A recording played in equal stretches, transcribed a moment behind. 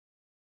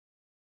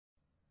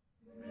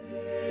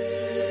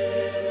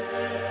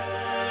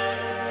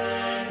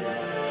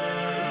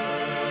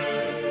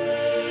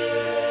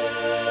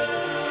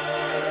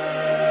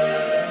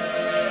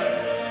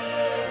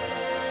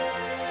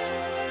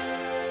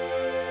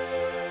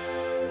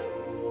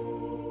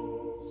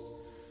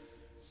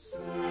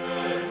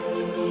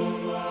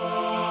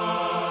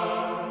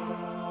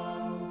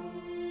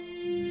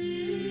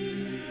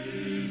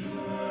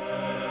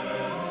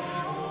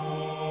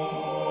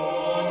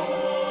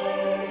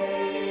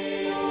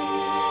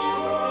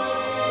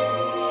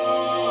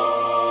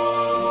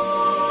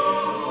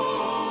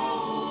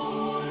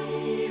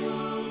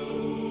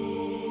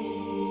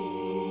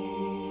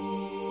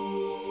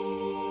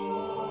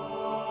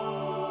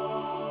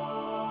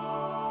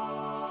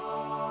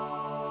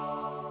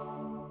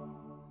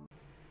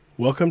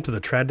Welcome to the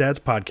Trad Dads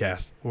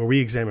podcast, where we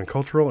examine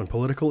cultural and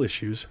political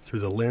issues through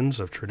the lens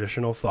of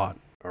traditional thought.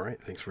 All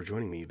right, thanks for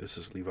joining me. This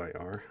is Levi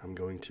R. I'm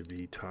going to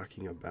be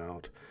talking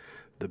about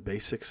the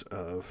basics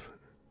of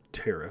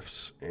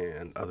tariffs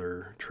and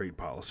other trade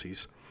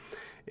policies,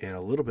 and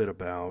a little bit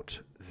about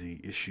the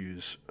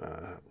issues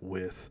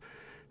with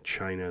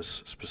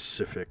China's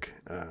specific,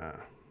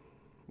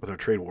 with our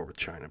trade war with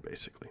China,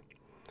 basically.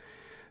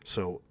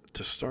 So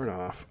to start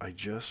off, I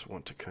just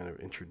want to kind of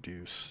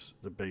introduce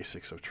the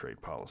basics of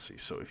trade policy.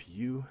 So if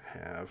you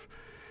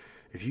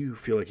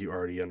feel like you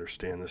already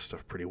understand this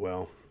stuff pretty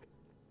well,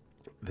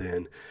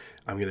 then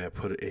I'm going to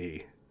put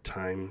a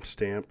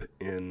timestamp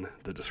in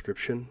the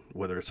description,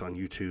 whether it's on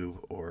YouTube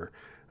or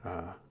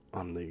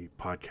on the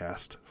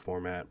podcast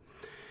format.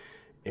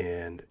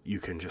 And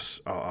you can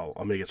just,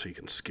 I'll make it so you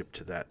can skip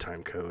to that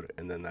time code,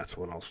 and then that's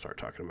when I'll start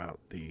talking about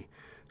the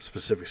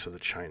specifics of the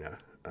China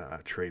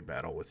trade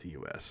battle with the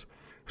U.S.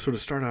 So to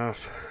start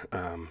off,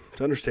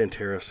 to understand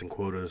tariffs and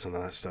quotas and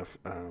all that stuff,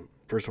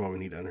 first of all, we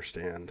need to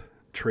understand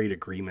trade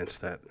agreements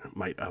that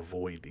might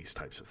avoid these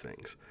types of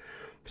things.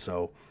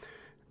 So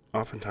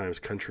oftentimes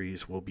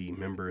countries will be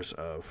members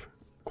of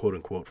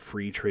quote-unquote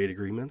free trade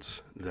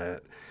agreements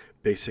that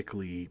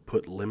basically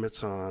put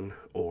limits on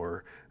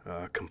or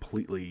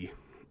completely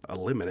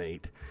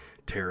eliminate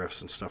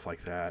tariffs and stuff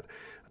like that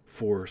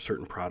for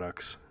certain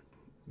products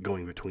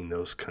going between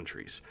those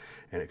countries.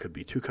 And it could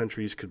be two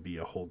countries, could be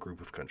a whole group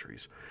of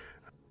countries.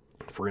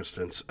 For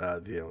instance,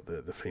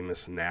 the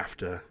famous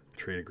NAFTA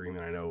trade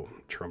agreement, I know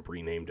Trump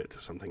renamed it to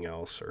something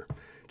else or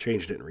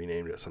changed it and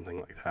renamed it something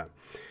like that.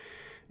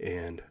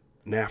 And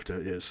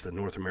NAFTA is the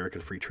North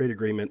American Free Trade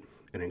Agreement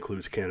and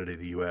includes Canada,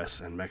 the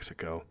U.S., and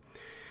Mexico.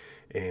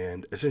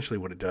 And essentially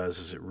what it does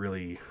is it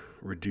really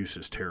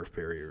reduces tariff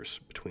barriers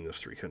between those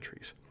three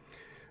countries.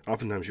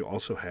 Oftentimes you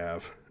also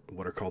have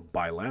what are called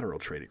bilateral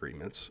trade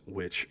agreements,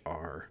 which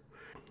are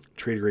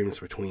trade agreements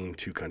between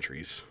two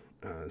countries.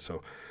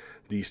 So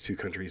these two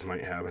countries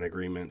might have an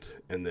agreement,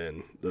 and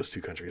then those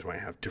two countries might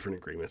have different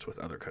agreements with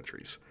other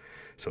countries.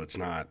 So it's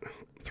not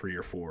 3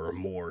 or 4 or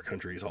more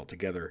countries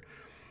altogether.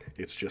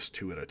 It's just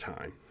 2 at a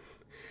time.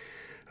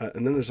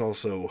 And then there's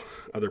also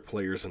other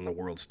players in the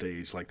world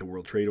stage, like the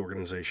World Trade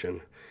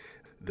Organization,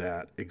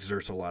 that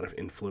exerts a lot of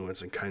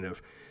influence and kind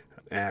of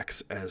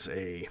acts as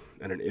an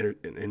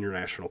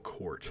international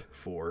court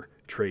for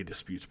trade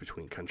disputes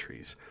between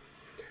countries.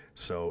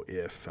 So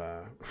if,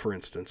 for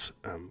instance,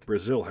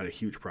 Brazil had a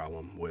huge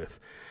problem with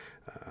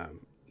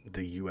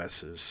the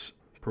U.S.'s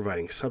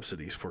providing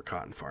subsidies for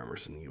cotton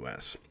farmers in the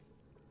U.S.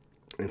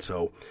 And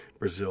so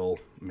Brazil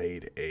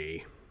made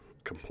a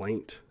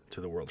complaint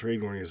to the World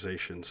Trade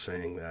Organization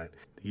saying that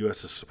the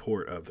U.S.'s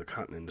support of the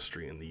cotton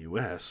industry in the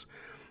U.S.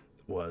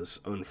 was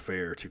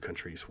unfair to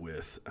countries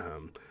with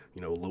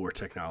lower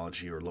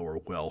technology or lower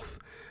wealth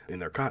in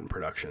their cotton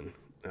production,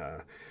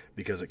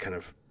 because it kind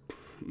of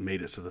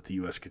made it so that the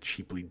U.S. could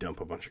cheaply dump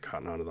a bunch of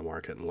cotton onto the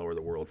market and lower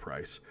the world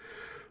price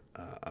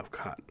of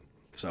cotton.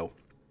 So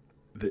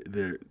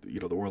the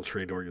World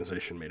Trade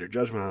Organization made a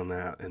judgment on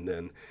that, and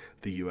then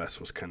the U.S.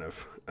 was kind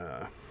of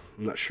I'm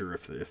not sure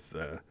if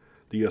the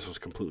U.S. was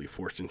completely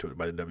forced into it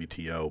by the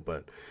WTO,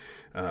 but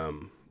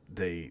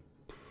the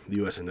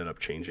U.S. ended up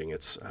changing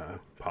its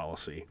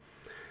policy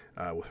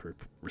with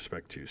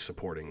respect to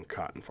supporting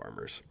cotton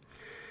farmers.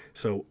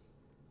 So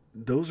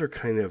those are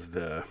kind of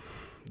the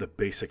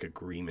basic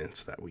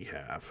agreements that we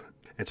have.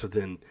 And so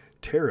then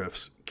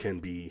tariffs can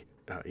be,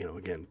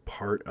 again,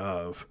 part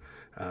of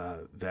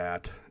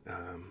that,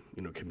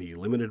 can be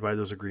limited by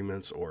those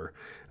agreements, or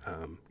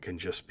can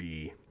just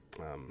be,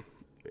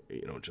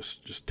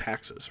 just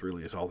taxes,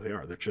 really is all they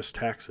are. They're just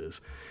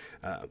taxes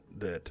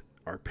that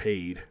are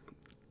paid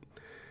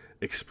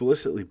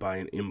explicitly by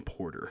an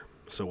importer.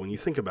 So when you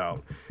think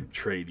about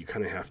trade, you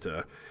kind of have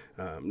to,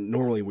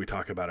 normally we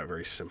talk about it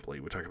very simply.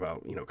 We talk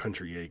about,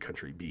 country A,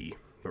 country B.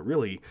 But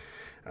really,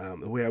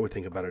 the way I would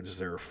think about it is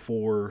there are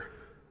four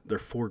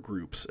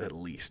groups at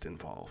least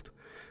involved.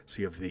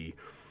 So you have the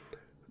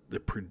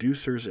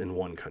producers in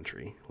one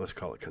country. Let's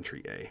call it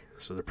country A.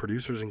 So the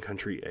producers in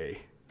country A,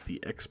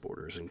 the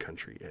exporters in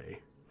country A,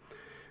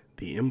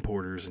 the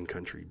importers in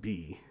country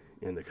B,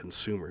 and the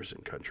consumers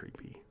in country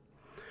B.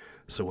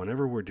 So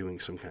whenever we're doing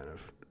some kind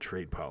of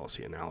trade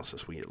policy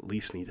analysis, we at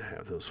least need to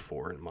have those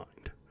 4 in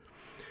mind.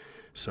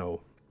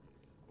 So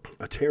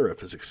a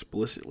tariff is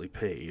explicitly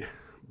paid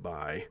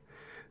by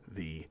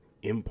the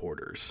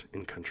importers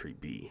in country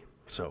B.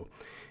 So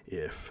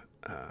if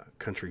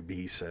country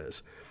B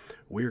says,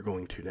 we're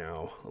going to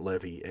now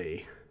levy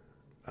a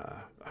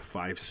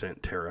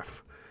 5-cent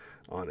tariff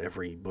on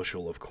every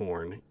bushel of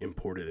corn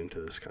imported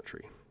into this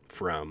country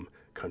from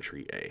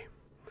country A.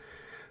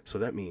 So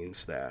that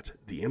means that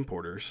the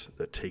importers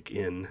that take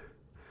in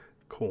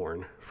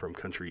corn from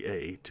country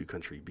A to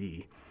country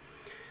B,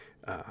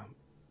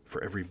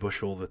 for every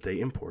bushel that they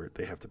import,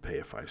 they have to pay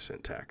a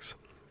 5-cent tax.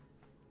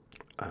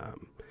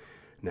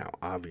 Now,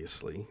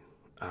 obviously,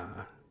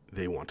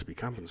 they want to be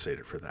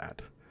compensated for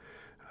that.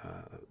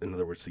 In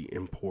other words, the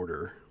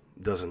importer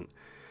doesn't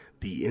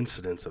the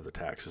incidence of the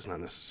tax is not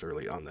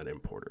necessarily on that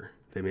importer.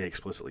 They may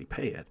explicitly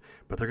pay it,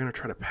 but they're going to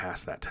try to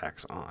pass that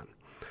tax on.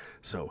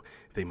 So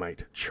they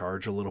might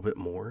charge a little bit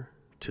more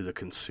to the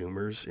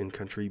consumers in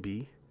country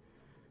B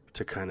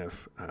to kind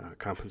of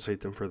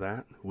compensate them for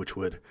that, which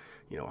would,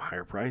 a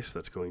higher price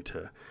that's going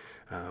to,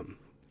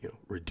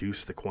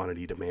 reduce the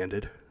quantity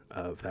demanded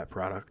of that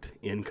product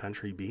in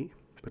country B,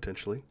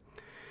 potentially.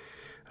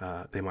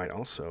 They might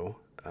also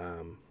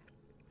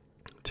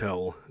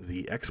tell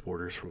the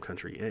exporters from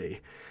country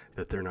A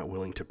that they're not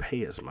willing to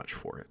pay as much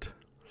for it,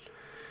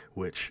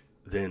 which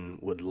then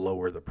would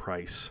lower the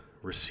price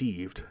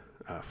received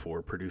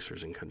for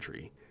producers in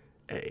country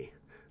A,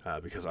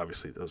 because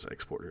obviously those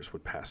exporters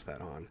would pass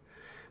that on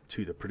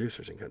to the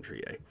producers in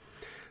country A.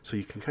 So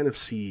you can kind of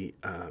see,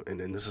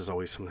 and this is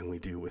always something we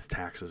do with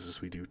taxes,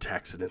 is we do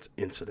tax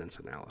incidence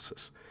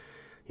analysis.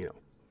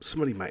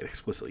 Somebody might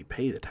explicitly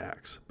pay the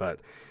tax, but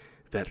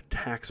that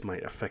tax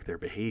might affect their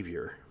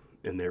behavior,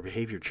 and their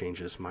behavior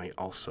changes might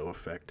also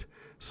affect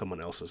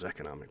someone else's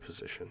economic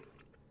position.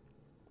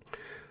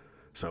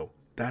 So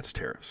that's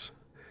tariffs.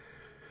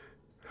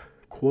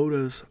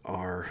 Quotas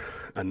are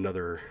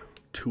another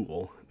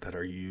tool that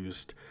are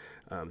used,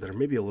 that are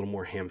maybe a little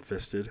more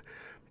ham-fisted,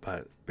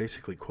 but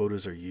basically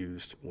quotas are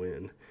used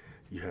when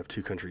you have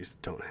two countries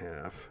that don't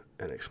have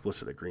an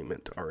explicit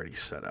agreement already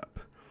set up.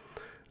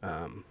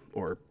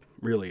 Or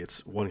really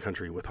it's one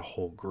country with a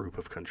whole group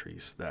of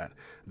countries that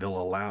they'll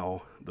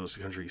allow those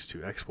countries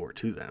to export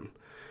to them.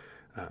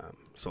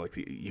 So like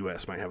the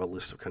U.S. might have a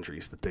list of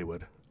countries that they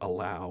would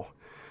allow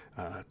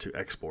to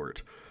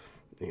export,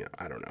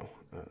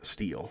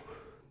 steel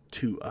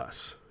to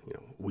us.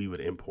 We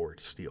would import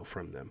steel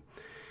from them.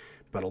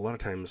 But a lot of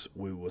times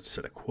we would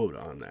set a quota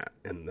on that,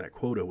 and that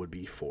quota would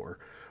be for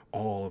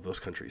all of those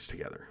countries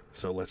together.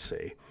 So let's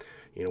say,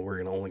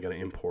 we're only going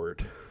to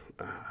import,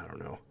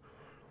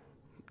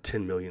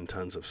 10 million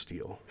tons of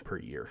steel per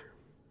year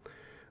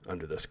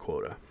under this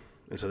quota.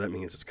 And so that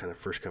means it's kind of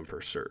first come,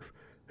 first serve.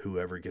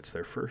 Whoever gets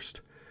there first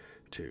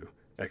to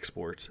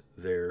export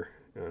their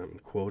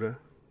quota,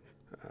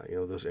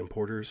 those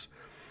importers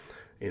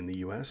in the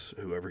U.S.,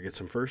 whoever gets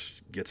them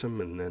first gets them.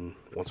 And then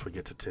once we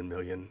get to 10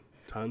 million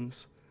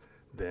tons,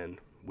 then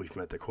we've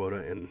met the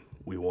quota and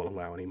we won't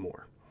allow any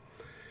more.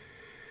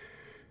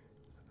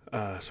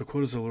 So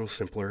quotas are a little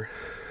simpler.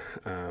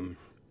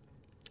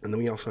 And then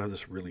we also have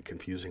this really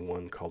confusing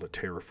one called a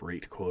tariff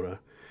rate quota.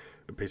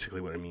 Basically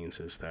what it means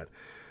is that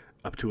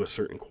up to a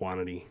certain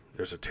quantity,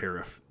 there's a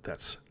tariff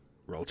that's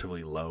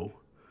relatively low.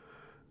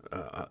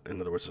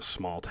 In other words, a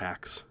small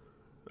tax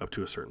up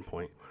to a certain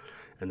point.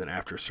 And then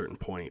after a certain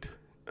point,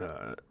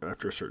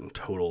 after a certain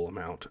total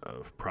amount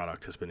of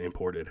product has been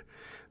imported,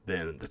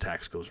 then the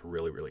tax goes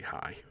really, really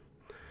high.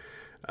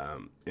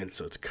 And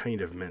so it's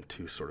kind of meant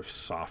to sort of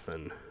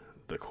soften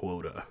the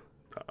quota,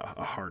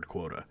 a hard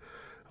quota,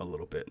 a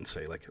little bit and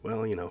say like,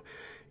 well,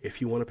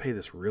 if you want to pay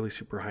this really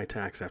super high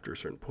tax after a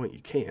certain point,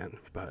 you can,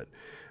 but,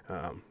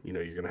 you're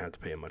going to have to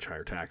pay a much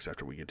higher tax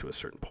after we get to a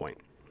certain point.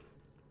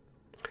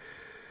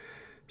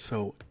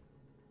 So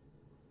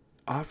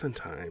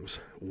oftentimes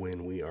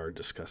when we are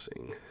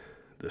discussing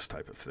this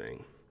type of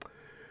thing,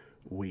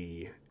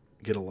 we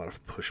get a lot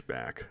of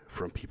pushback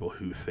from people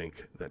who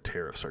think that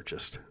tariffs are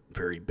just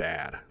very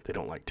bad. They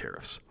don't like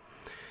tariffs.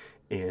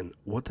 And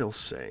what they'll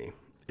say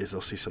is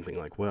they'll say something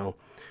like, well,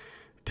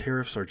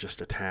 tariffs are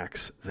just a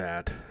tax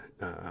that,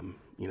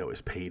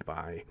 is paid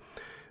by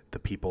the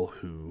people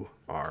who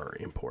are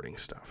importing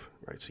stuff,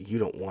 right? So you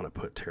don't want to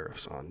put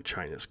tariffs on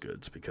China's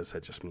goods because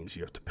that just means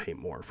you have to pay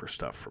more for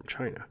stuff from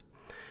China.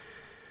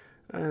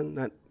 And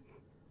that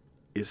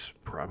is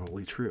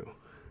probably true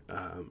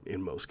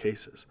in most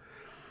cases.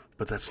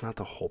 But that's not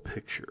the whole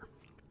picture.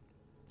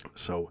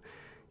 So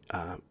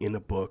in a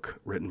book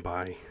written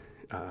by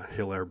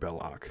Hilaire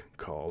Belloc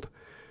called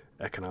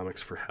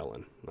Economics for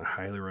Helen, I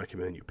highly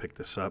recommend you pick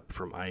this up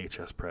from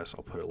IHS Press.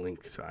 I'll put a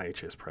link to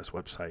IHS Press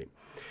website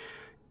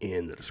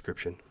in the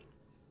description.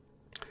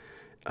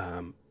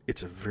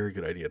 It's a very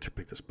good idea to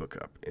pick this book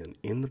up. And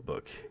in the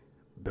book,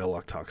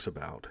 Belloc talks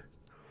about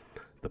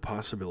the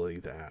possibility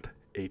that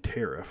a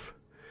tariff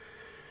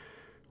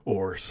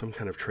or some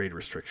kind of trade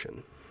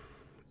restriction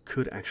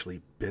could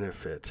actually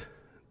benefit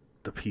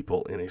the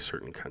people in a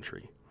certain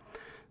country.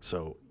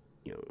 So,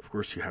 of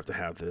course you have to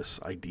have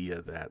this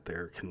idea that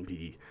there can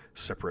be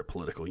separate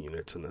political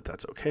units and that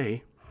that's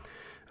okay.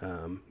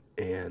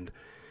 And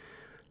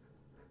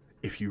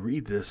if you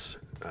read this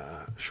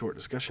short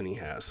discussion he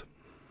has,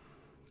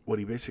 what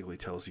he basically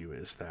tells you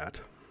is that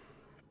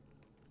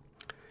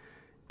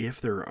if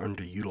there are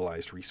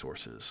underutilized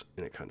resources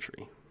in a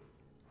country,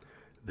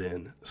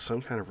 then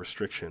some kind of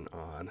restriction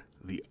on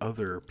the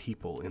other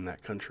people in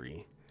that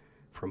country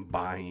from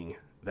buying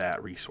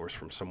that resource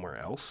from somewhere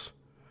else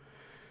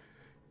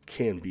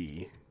can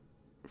be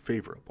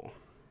favorable.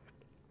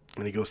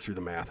 And he goes through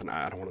the math, and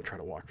I don't want to try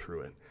to walk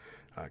through it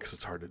because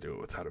it's hard to do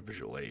it without a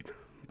visual aid.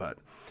 But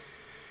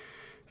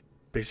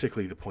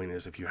basically the point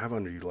is if you have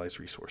underutilized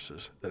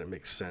resources, then it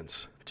makes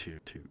sense to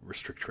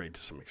restrict trade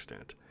to some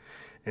extent.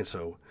 And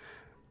so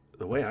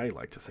the way I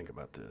like to think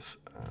about this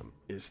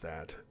is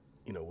that,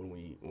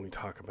 when we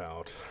talk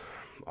about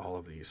all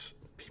of these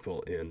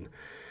people in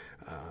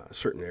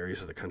certain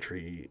areas of the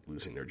country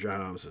losing their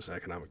jobs, this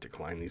economic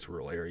decline in these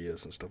rural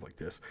areas and stuff like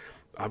this,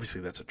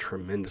 obviously that's a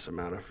tremendous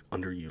amount of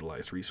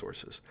underutilized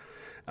resources.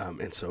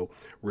 And so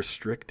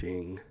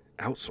restricting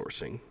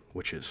outsourcing,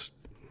 which is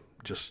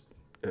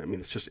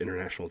it's just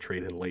international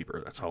trade in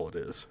labor. That's all it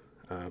is.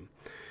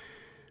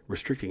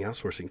 Restricting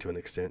outsourcing to an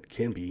extent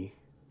can be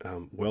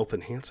wealth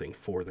enhancing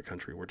for the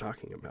country we're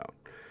talking about.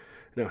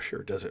 Now,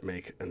 sure, does it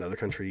make another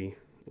country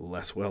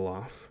less well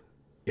off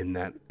in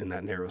that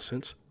narrow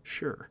sense?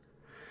 Sure.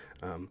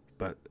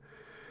 But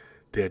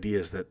the idea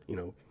is that,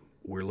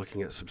 we're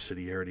looking at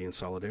subsidiarity and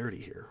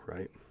solidarity here,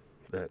 right?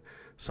 That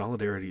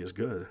solidarity is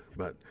good,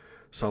 but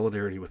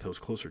solidarity with those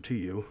closer to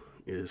you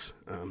is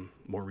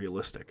more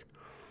realistic.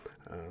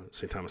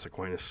 St. Thomas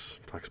Aquinas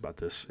talks about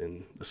this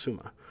in the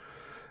Summa.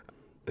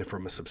 And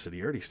from a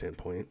subsidiarity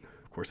standpoint,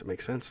 of course, it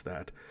makes sense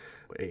that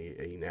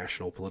a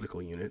national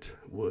political unit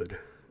would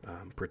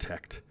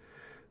protect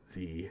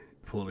the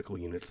political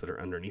units that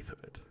are underneath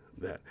of it,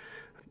 that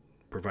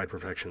provide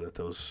protection that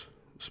those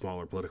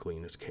smaller political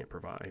units can't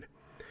provide.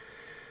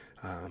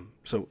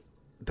 So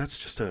that's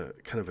just a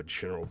kind of a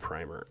general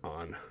primer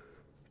on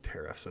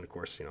tariffs. And of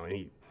course,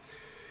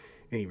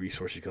 any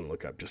resource you can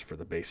look up just for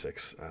the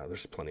basics.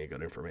 There's plenty of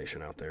good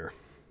information out there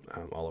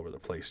all over the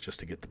place just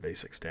to get the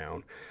basics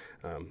down.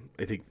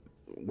 I think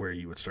where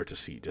you would start to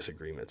see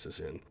disagreements is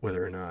in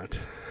whether or not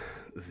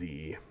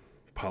the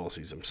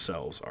policies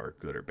themselves are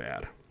good or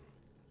bad.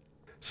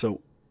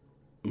 So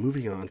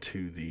moving on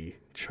to the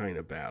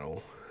China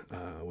battle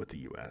with the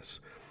U.S.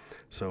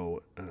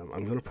 So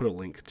I'm going to put a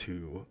link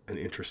to an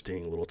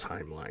interesting little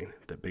timeline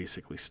that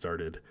basically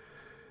started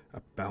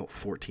about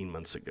 14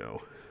 months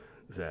ago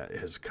that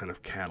has kind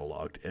of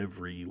cataloged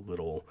every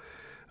little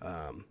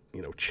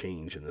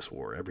change in this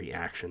war, every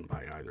action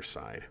by either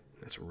side.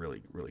 That's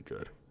really, really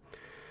good.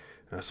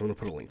 So I'm going to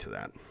put a link to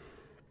that.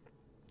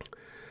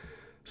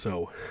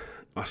 So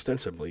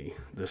ostensibly,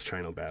 this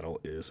China battle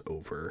is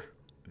over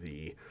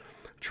the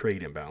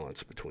trade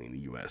imbalance between the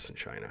U.S. and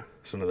China.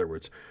 So in other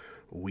words,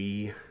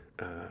 we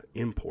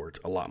import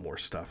a lot more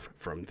stuff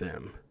from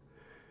them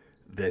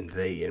than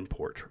they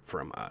import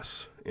from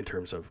us in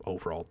terms of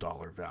overall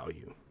dollar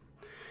value.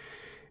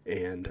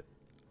 And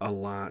a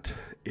lot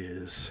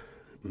is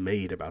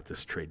made about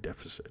this trade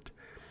deficit.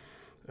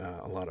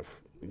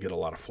 You get a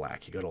lot of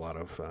flack. You get a lot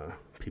of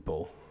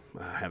people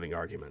having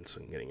arguments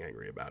and getting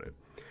angry about it.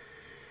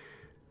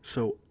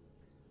 So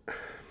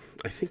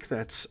I think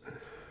that's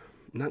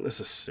not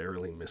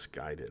necessarily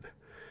misguided,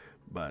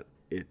 but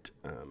it's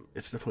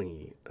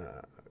definitely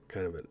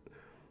kind of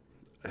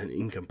an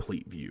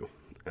incomplete view.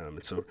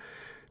 And so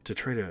to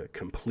try to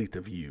complete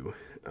the view,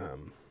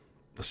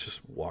 let's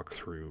just walk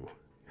through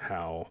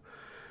how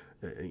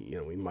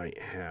we might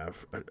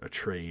have a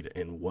trade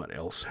and what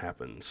else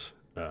happens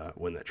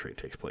when that trade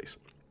takes place.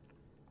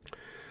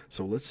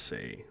 So let's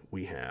say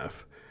we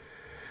have,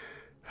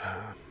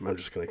 I'm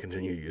just going to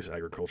continue to use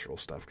agricultural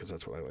stuff because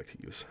that's what I like to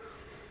use.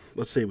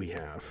 Let's say we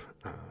have,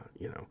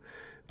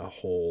 a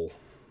whole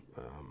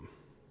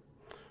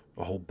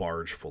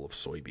barge full of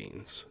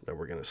soybeans that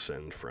we're going to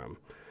send from,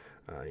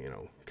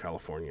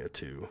 California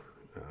to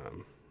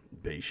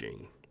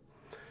Beijing.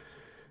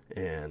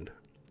 And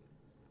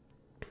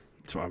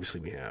so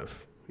obviously we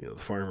have, the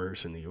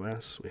farmers in the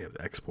U.S., we have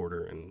the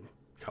exporter in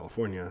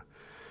California,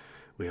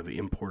 we have the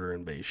importer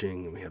in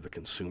Beijing, and we have the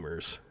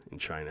consumers in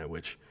China,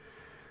 which,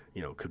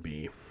 could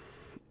be,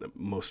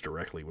 most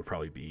directly would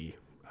probably be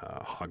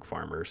hog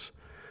farmers,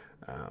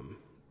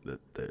 that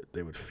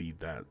they would feed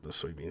the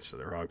soybeans to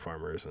their hog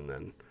farmers, and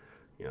then,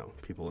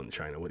 people in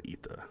China would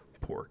eat the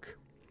pork.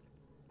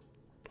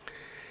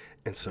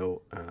 And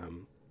so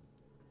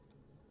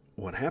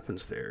what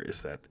happens there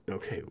is that,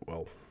 okay,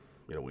 well,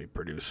 we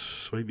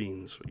produce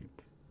soybeans, we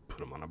put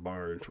them on a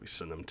barge, we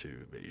send them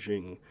to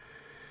Beijing.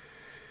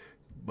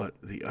 But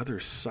the other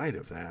side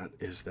of that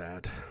is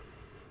that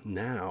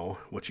now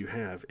what you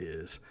have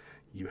is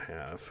you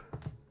have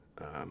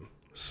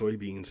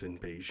soybeans in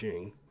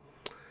Beijing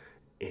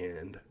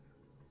and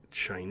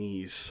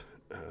Chinese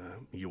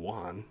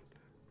yuan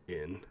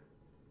in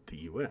the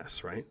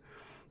U.S., right?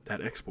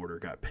 That exporter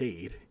got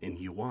paid in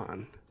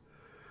yuan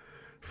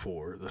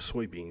for the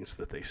soybeans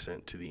that they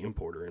sent to the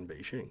importer in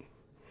Beijing.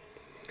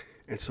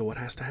 And so what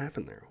has to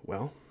happen there?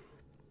 Well,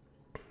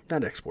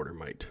 that exporter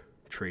might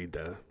trade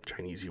the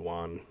Chinese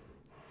yuan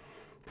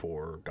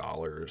for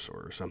dollars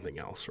or something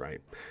else,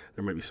 right?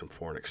 There might be some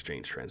foreign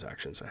exchange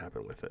transactions that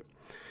happen with it.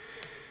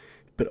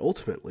 But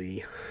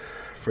ultimately,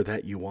 for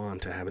that yuan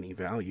to have any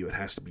value, it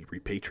has to be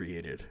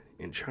repatriated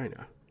in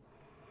China.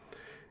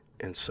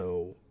 And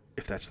so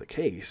if that's the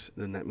case,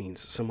 then that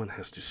means someone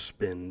has to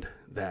spend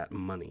that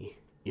money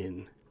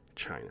in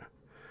China.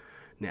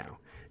 Now,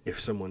 if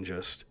someone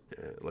just,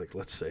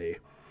 let's say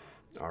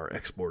our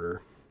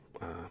exporter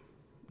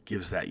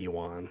gives that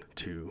yuan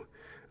to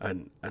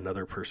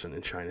another person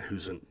in China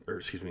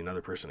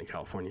another person in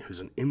California who's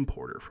an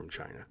importer from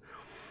China,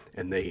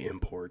 and they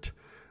import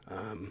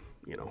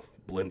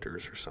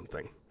blenders or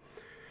something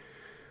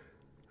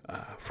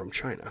from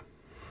China.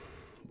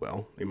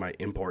 Well, they might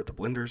import the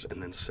blenders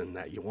and then send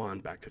that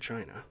yuan back to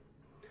China.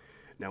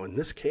 Now, in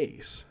this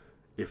case,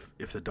 if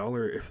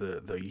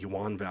the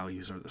yuan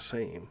values are the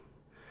same,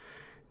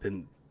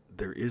 then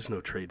there is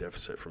no trade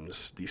deficit from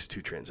these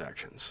two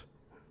transactions,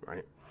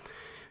 right?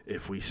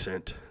 If we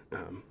sent,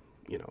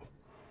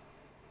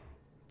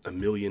 a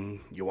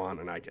million yuan,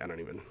 and I don't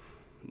even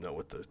know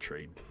what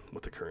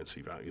the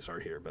currency values are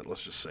here, but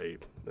let's just say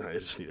I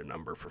just need a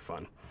number for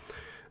fun.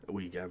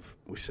 We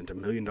sent $1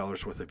 million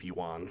worth of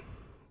yuan,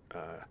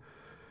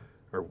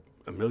 or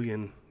 1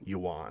 million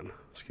yuan.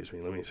 Excuse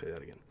me. Let me say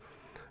that again.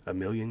 1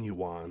 million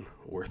yuan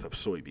worth of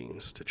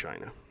soybeans to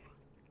China.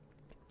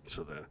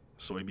 So the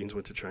soybeans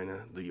went to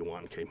China. The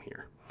yuan came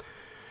here.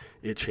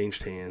 It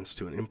changed hands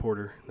to an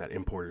importer. That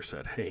importer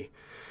said, "Hey,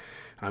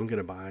 I'm going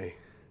to buy,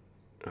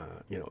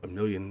 1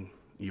 million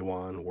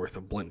yuan worth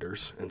of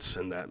blenders and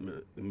send that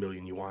 1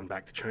 million yuan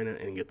back to China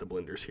and get the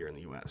blenders here in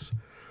the U.S."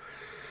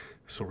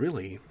 So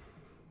really,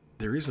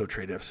 there is no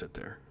trade deficit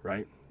there,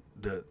 right?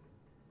 There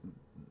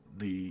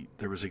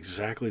was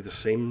exactly the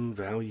same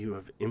value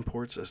of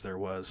imports as there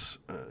was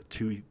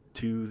to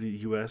the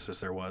U.S. as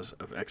there was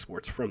of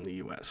exports from the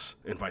U.S.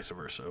 and vice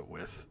versa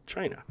with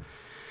China.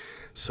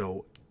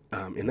 So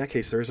in that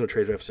case, there is no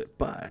trade deficit.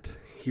 But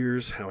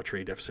here's how a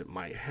trade deficit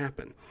might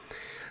happen.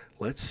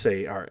 Let's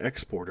say our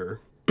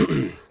exporter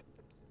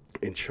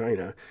in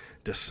China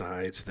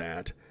decides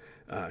that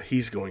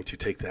he's going to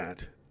take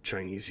that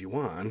Chinese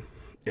yuan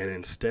and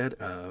instead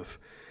of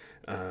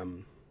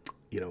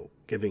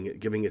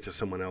giving it to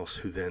someone else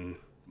who then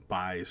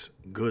buys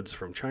goods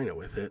from China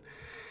with it,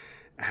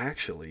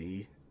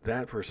 actually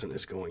that person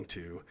is going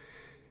to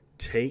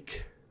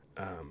take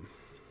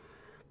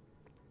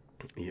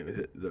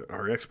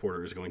our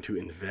exporter is going to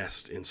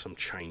invest in some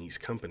Chinese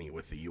company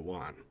with the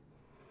yuan.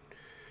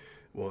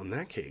 Well, in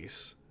that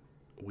case,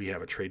 we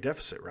have a trade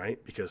deficit,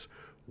 right? Because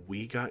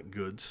we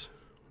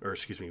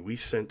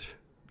sent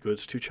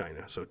goods to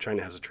China. So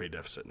China has a trade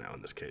deficit now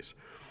in this case.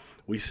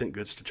 We sent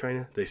goods to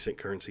China, they sent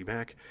currency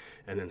back,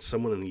 and then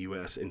someone in the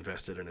U.S.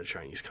 invested in a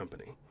Chinese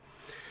company.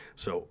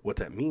 So what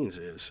that means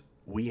is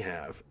we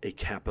have a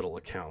capital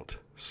account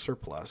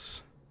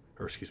surplus,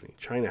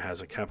 China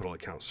has a capital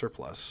account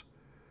surplus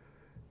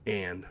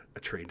and a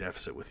trade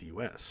deficit with the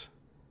U.S.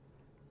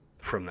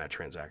 from that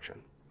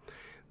transaction.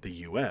 The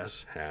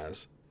U.S.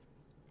 has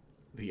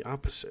the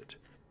opposite.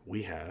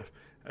 We have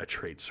a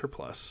trade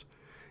surplus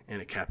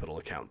and a capital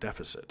account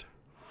deficit.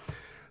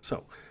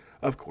 So,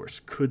 of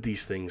course, could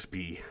these things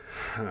be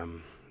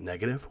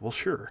negative? Well,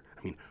 sure.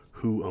 I mean,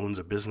 who owns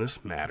a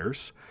business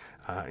matters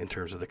in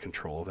terms of the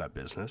control of that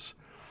business.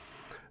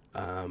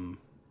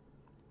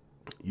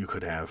 You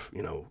could have,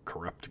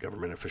 corrupt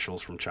government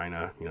officials from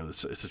China.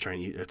 It's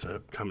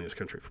a communist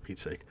country, for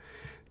Pete's sake.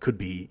 Could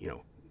be,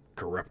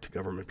 corrupt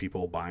government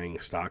people buying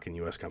stock in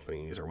U.S.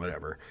 companies or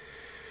whatever.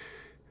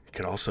 It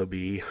could also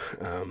be,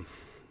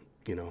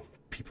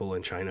 people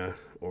in China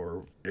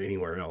or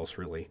anywhere else,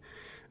 really,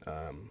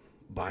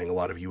 buying a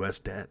lot of U.S.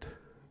 debt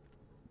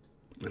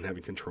and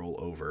having control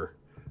over,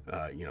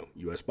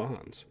 U.S.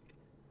 bonds.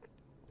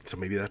 So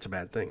maybe that's a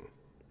bad thing.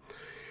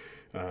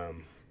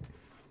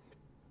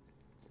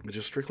 But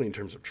just strictly in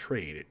terms of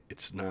trade,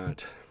 it's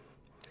not.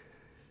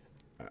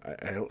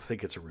 I don't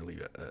think it's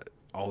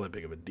all that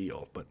big of a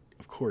deal. But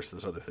of course,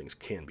 those other things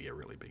can be a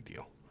really big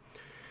deal.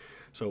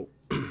 So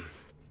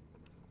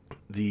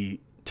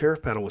the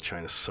tariff battle with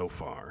China so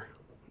far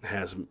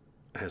has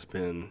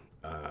been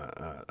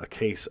a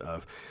case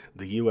of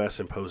the U.S.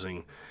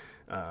 imposing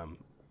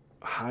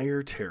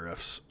higher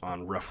tariffs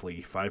on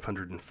roughly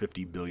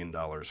 $550 billion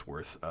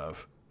worth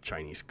of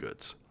Chinese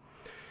goods.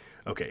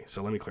 Okay,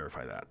 so let me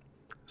clarify that.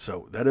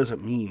 So that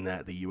doesn't mean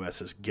that the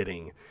U.S. is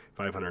getting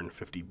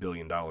 $550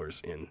 billion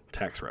in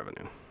tax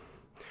revenue.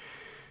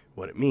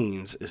 What it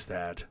means is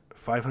that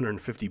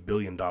 $550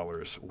 billion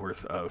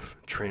worth of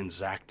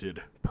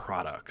transacted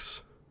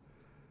products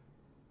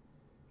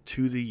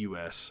to the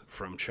U.S.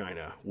 from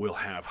China will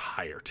have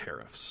higher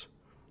tariffs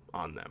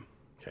on them.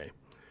 Okay,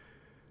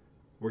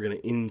 we're going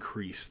to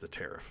increase the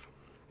tariff.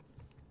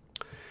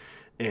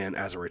 And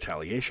as a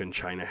retaliation,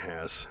 China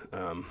has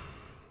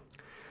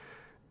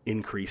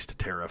increased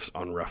tariffs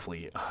on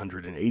roughly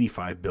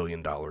 $185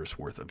 billion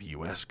worth of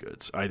U.S.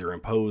 goods, either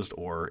imposed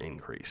or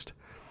increased.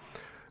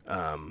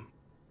 And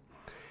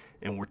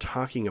we're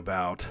talking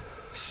about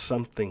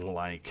something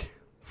like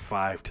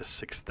 5,000 to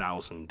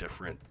 6,000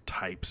 different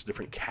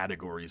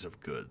categories of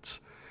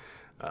goods,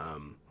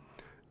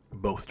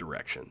 both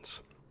directions.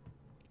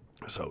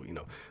 So,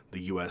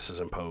 the U.S. has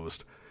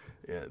imposed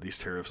these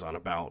tariffs on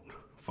about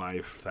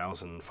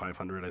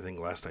 5,500, I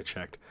think, last I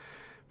checked,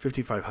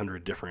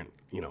 5,500 different,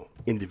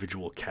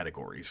 individual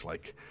categories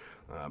like,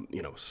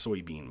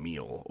 soybean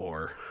meal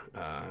or,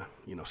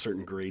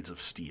 certain grades of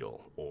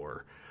steel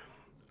or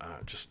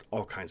just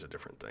all kinds of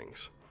different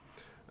things.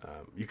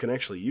 You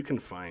can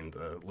find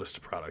a list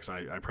of products.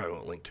 I probably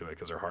won't link to it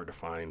because they're hard to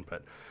find,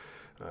 but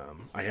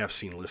I have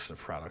seen lists of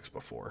products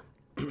before.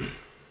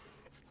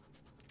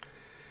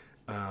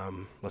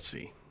 let's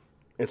see.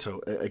 And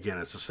so again,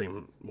 it's the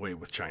same way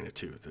with China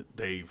too. That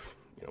they've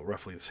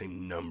roughly the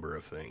same number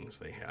of things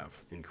they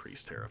have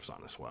increased tariffs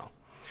on as well.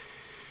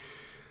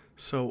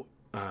 So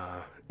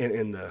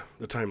and the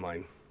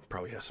timeline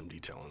probably has some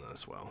detail in that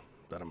as well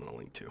that I'm going to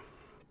link to.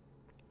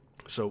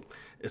 So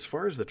as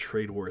far as the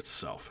trade war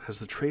itself, has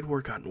the trade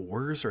war gotten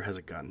worse or has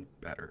it gotten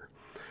better?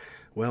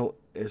 Well,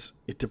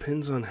 it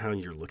depends on how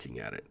you're looking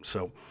at it.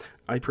 So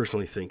I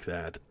personally think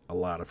that a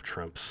lot of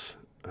Trump's,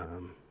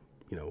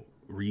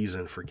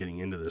 reason for getting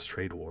into this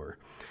trade war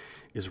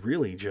is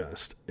really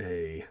just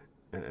an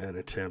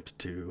attempt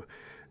to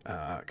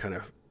kind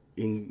of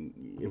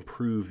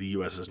improve the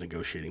U.S.'s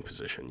negotiating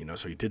position.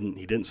 So he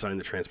didn't sign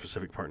the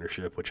Trans-Pacific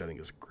Partnership, which I think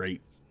is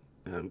great.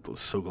 I'm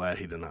so glad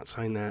he did not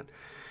sign that.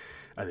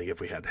 I think if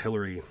we had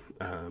Hillary,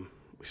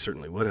 we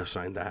certainly would have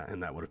signed that,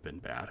 and that would have been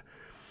bad.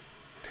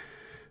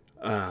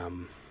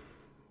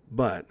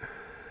 But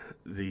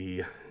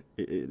it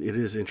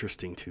is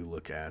interesting to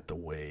look at the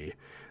way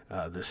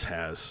this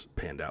has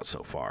panned out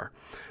so far.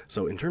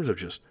 So in terms of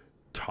just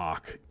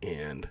talk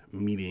and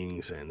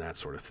meetings and that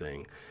sort of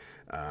thing,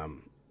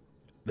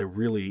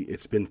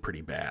 it's been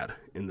pretty bad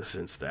in the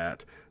sense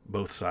that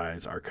both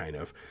sides are kind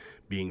of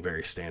being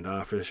very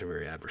standoffish and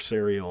very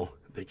adversarial.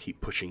 They keep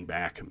pushing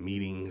back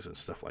meetings and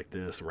stuff like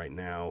this. Right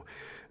now,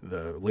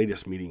 the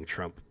latest meeting,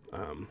 Trump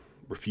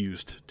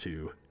refused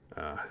to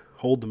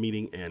hold the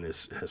meeting and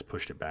has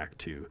pushed it back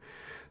to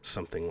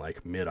something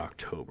like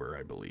mid-October,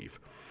 I believe.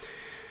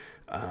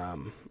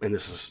 And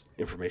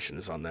information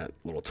is on that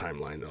little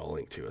timeline that I'll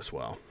link to as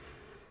well.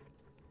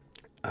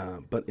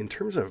 But in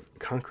terms of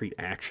concrete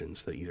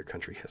actions that either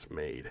country has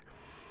made,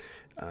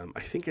 I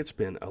think it's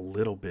been a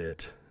little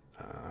bit,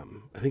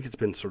 I think it's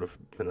been sort of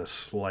been a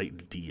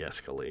slight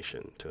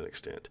de-escalation to an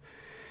extent.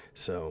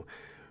 So,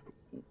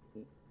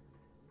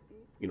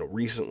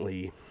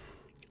 recently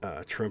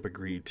Trump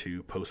agreed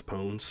to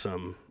postpone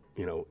some,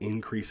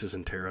 increases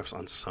in tariffs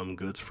on some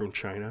goods from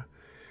China.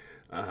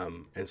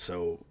 And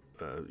so,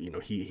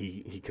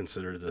 he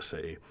considered this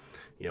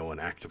an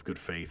act of good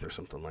faith or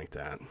something like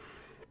that.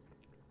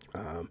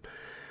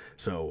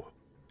 So,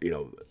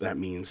 that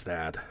means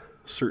that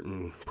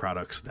certain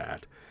products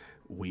that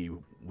we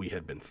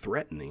had been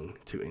threatening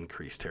to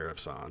increase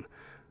tariffs on,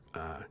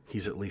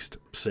 he's at least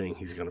saying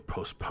he's going to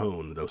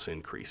postpone those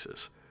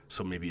increases.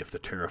 So maybe if the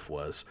tariff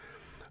was,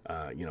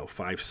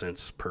 5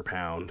 cents per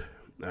pound,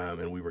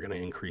 and we were going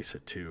to increase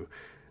it to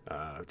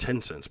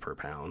 10 cents per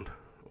pound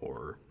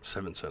or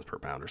 7 cents per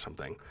pound or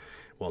something.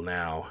 Well,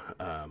 now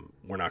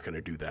we're not going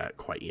to do that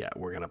quite yet.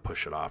 We're going to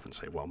push it off and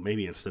say, well,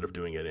 maybe instead of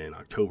doing it in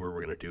October,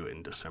 we're going to do it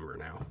in December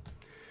now.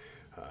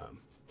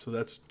 So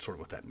that's sort of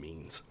what that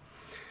means.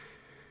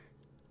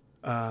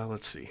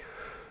 Let's see.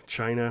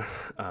 China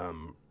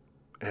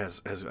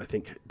has I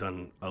think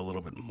done a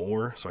little bit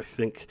more. So I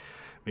think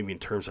maybe in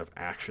terms of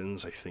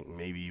actions, I think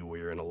maybe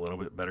we're in a little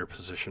bit better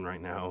position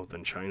right now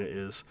than China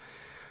is.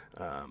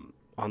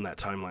 On that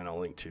timeline I'll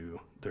link to,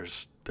 there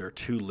are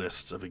 2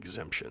 lists of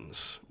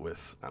exemptions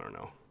with,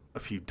 a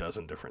few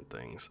dozen different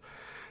things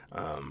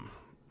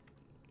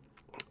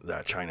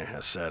that China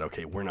has said,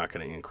 okay, we're not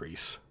going to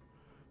increase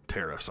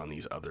tariffs on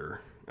these other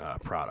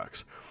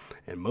products.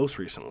 And most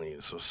recently,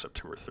 this was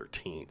September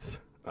 13th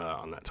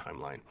on that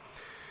timeline,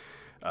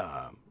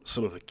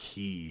 some of the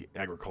key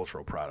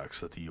agricultural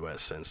products that the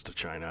U.S. sends to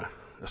China,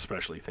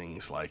 especially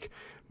things like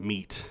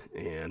meat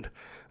and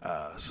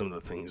some of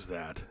the things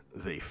that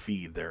they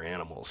feed their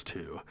animals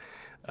to,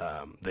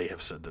 they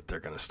have said that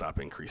they're going to stop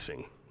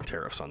increasing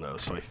tariffs on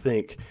those. So I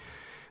think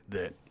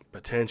that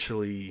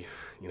potentially,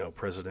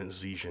 President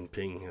Xi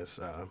Jinping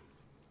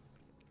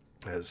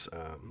has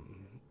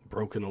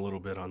broken a little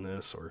bit on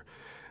this, or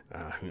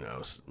who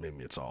knows,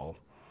 maybe it's all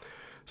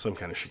some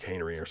kind of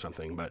chicanery or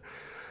something. But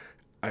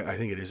I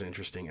think it is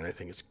interesting, and I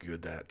think it's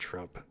good that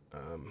Trump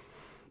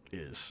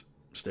is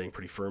staying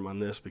pretty firm on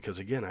this, because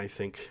again, I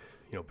think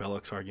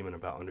Belloc's argument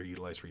about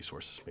underutilized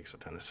resources makes a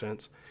ton of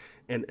sense.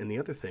 And the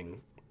other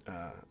thing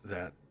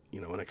that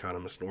an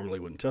economist normally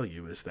wouldn't tell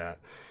you is that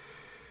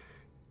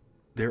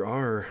there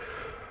are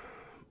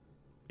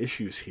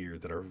issues here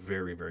that are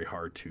very, very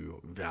hard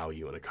to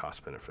value in a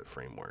cost-benefit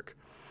framework.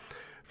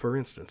 For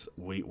instance,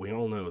 we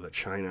all know that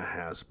China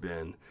has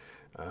been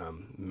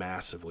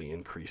massively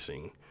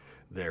increasing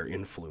their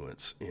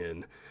influence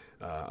in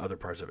other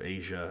parts of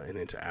Asia and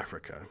into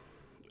Africa,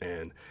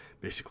 and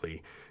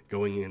basically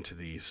going into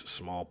these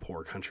small,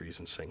 poor countries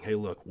and saying, hey,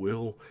 look,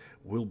 we'll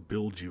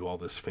build you all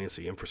this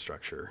fancy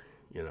infrastructure,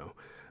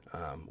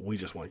 we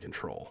just want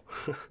control.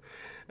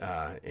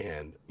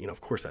 And,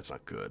 of course that's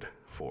not good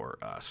for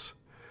us.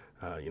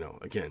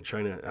 Again,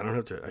 China,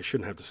 I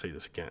shouldn't have to say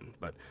this again,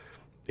 but,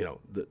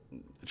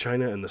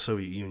 China and the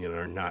Soviet Union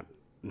are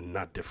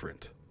not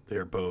different.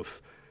 They're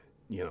both,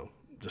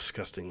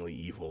 disgustingly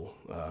evil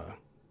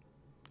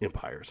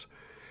empires.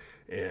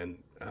 And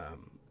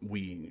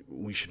we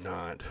should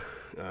not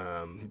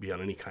be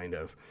on any kind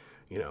of,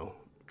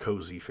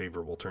 cozy,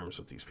 favorable terms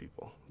with these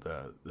people.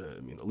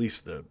 At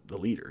least the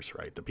leaders,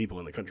 right? The people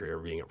in the country are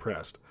being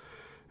oppressed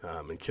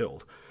and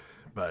killed.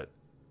 But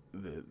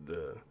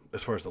the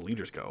as far as the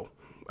leaders go,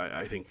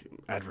 I think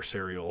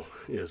adversarial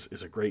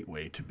is a great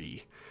way to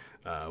be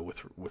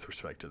with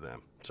respect to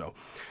them. So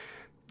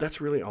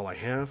that's really all I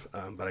have.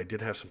 But I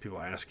did have some people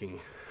asking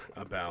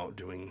about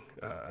doing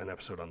an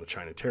episode on the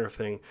China tariff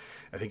thing.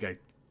 I think I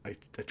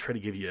try to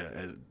give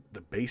you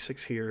the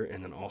basics here,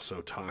 and then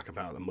also talk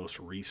about the most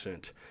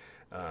recent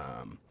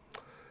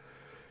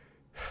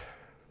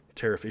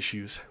tariff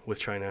issues with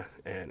China,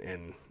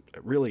 and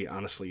really,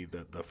 honestly,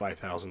 the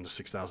 5,000 to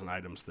 6,000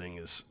 items thing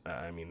is,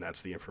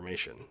 that's the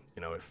information.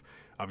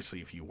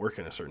 If you work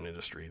in a certain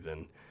industry,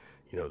 then,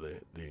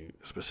 the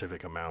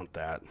specific amount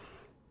that,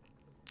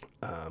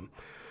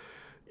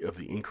 of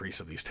the increase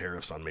of these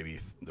tariffs on maybe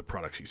the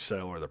products you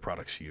sell or the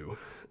products you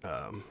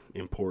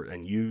import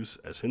and use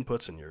as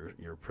inputs in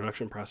your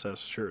production process,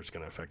 sure, it's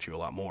going to affect you a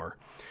lot more.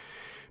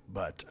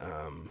 But,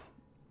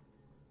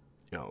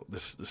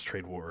 this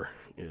trade war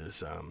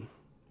is,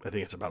 I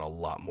think it's about a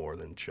lot more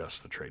than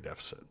just the trade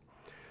deficit.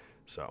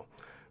 So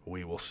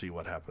we will see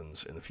what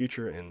happens in the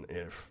future. And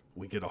if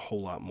we get a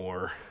whole lot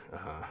more,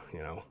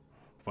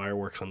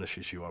 fireworks on this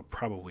issue, I'll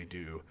probably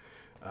do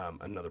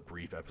another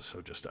brief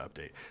episode just to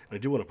update. And I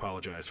do want to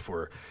apologize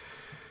for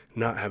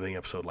not having the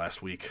episode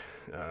last week.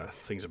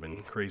 Things have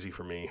been crazy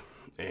for me,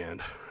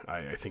 and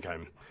I think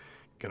I'm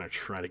going to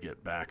try to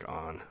get back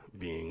on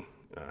being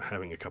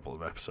having a couple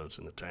of episodes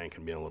in the tank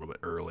and being a little bit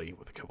early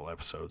with a couple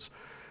episodes,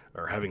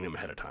 or having them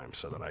ahead of time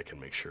so that I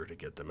can make sure to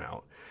get them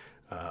out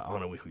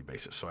on a weekly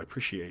basis. So I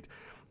appreciate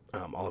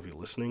all of you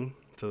listening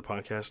to the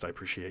podcast. I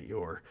appreciate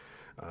your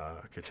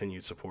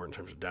continued support in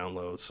terms of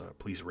downloads.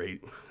 Please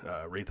rate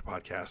the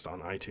podcast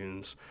on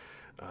iTunes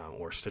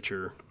or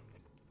Stitcher.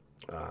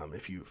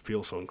 If you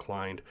feel so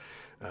inclined,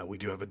 we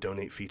do have a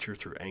donate feature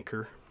through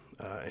Anchor,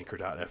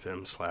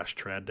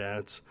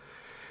 anchor.fm/traddads.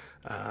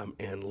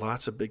 And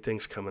lots of big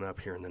things coming up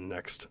here in the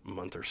next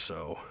month or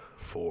so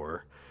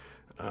for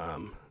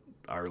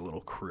our little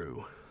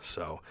crew.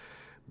 So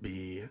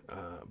be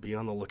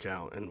on the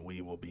lookout, and we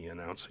will be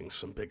announcing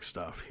some big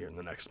stuff here in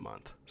the next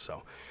month.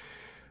 So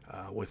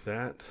with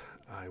that,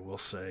 I will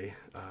say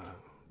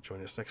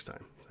join us next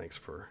time. Thanks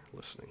for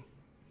listening.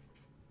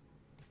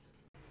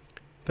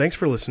 Thanks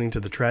for listening to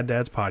the Trad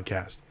Dads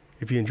podcast.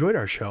 If you enjoyed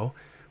our show,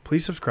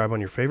 please subscribe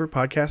on your favorite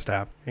podcast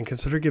app and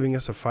consider giving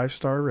us a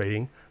 5-star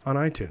rating on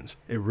iTunes.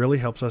 It really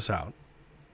helps us out.